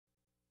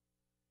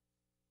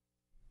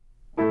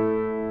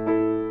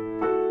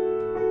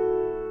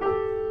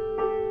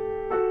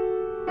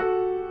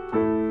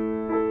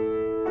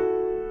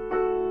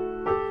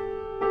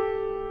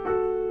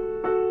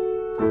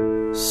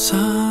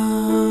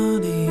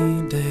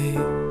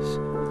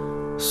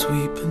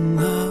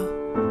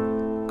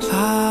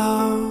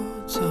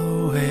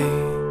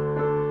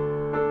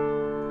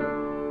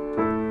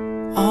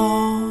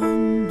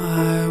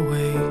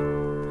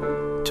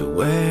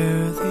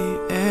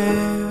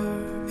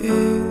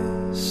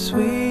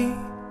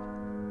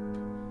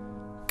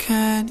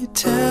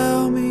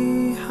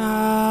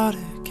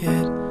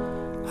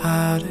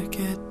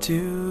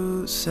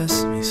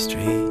Sesame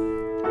Street.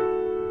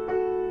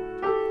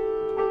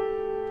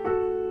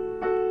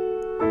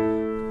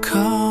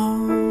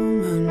 Come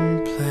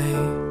and play,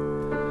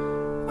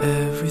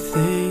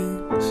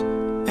 everything's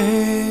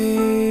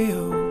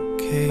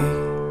a-okay.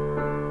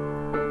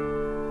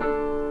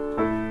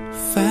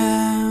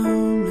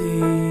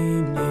 Family,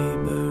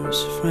 neighbors,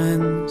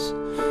 friends,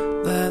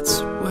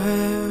 that's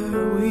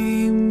where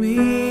we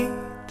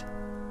meet.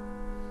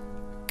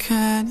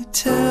 Can you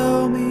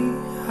tell me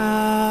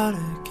how to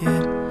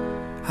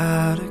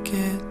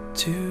get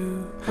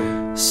to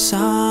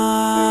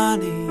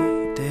sunny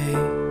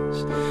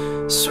days,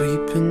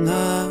 sweeping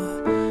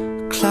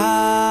the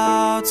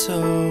clouds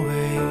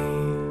away?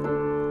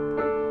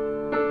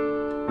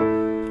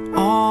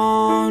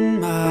 On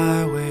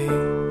my way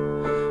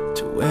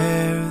to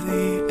where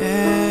the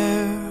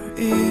air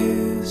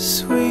is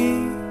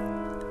sweet.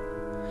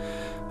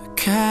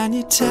 Can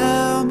you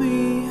tell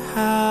me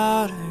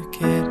how to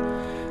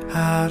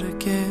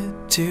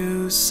get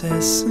to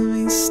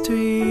Sesame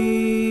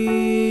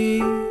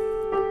Street?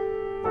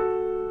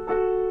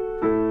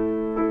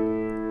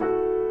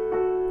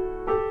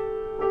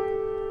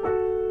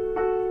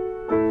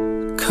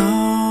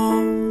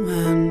 Come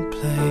and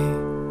play,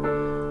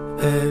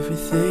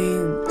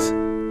 everything's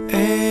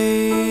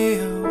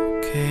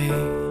a-okay.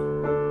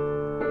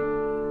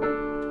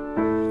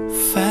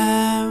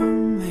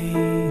 Family,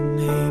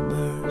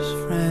 neighbors,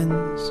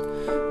 friends,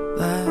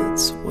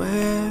 that's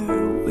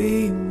where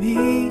we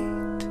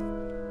meet.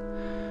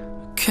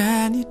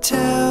 Can you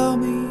tell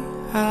me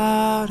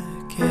how to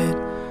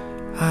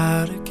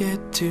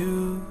get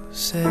to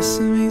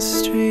Sesame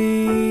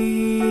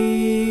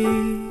Street?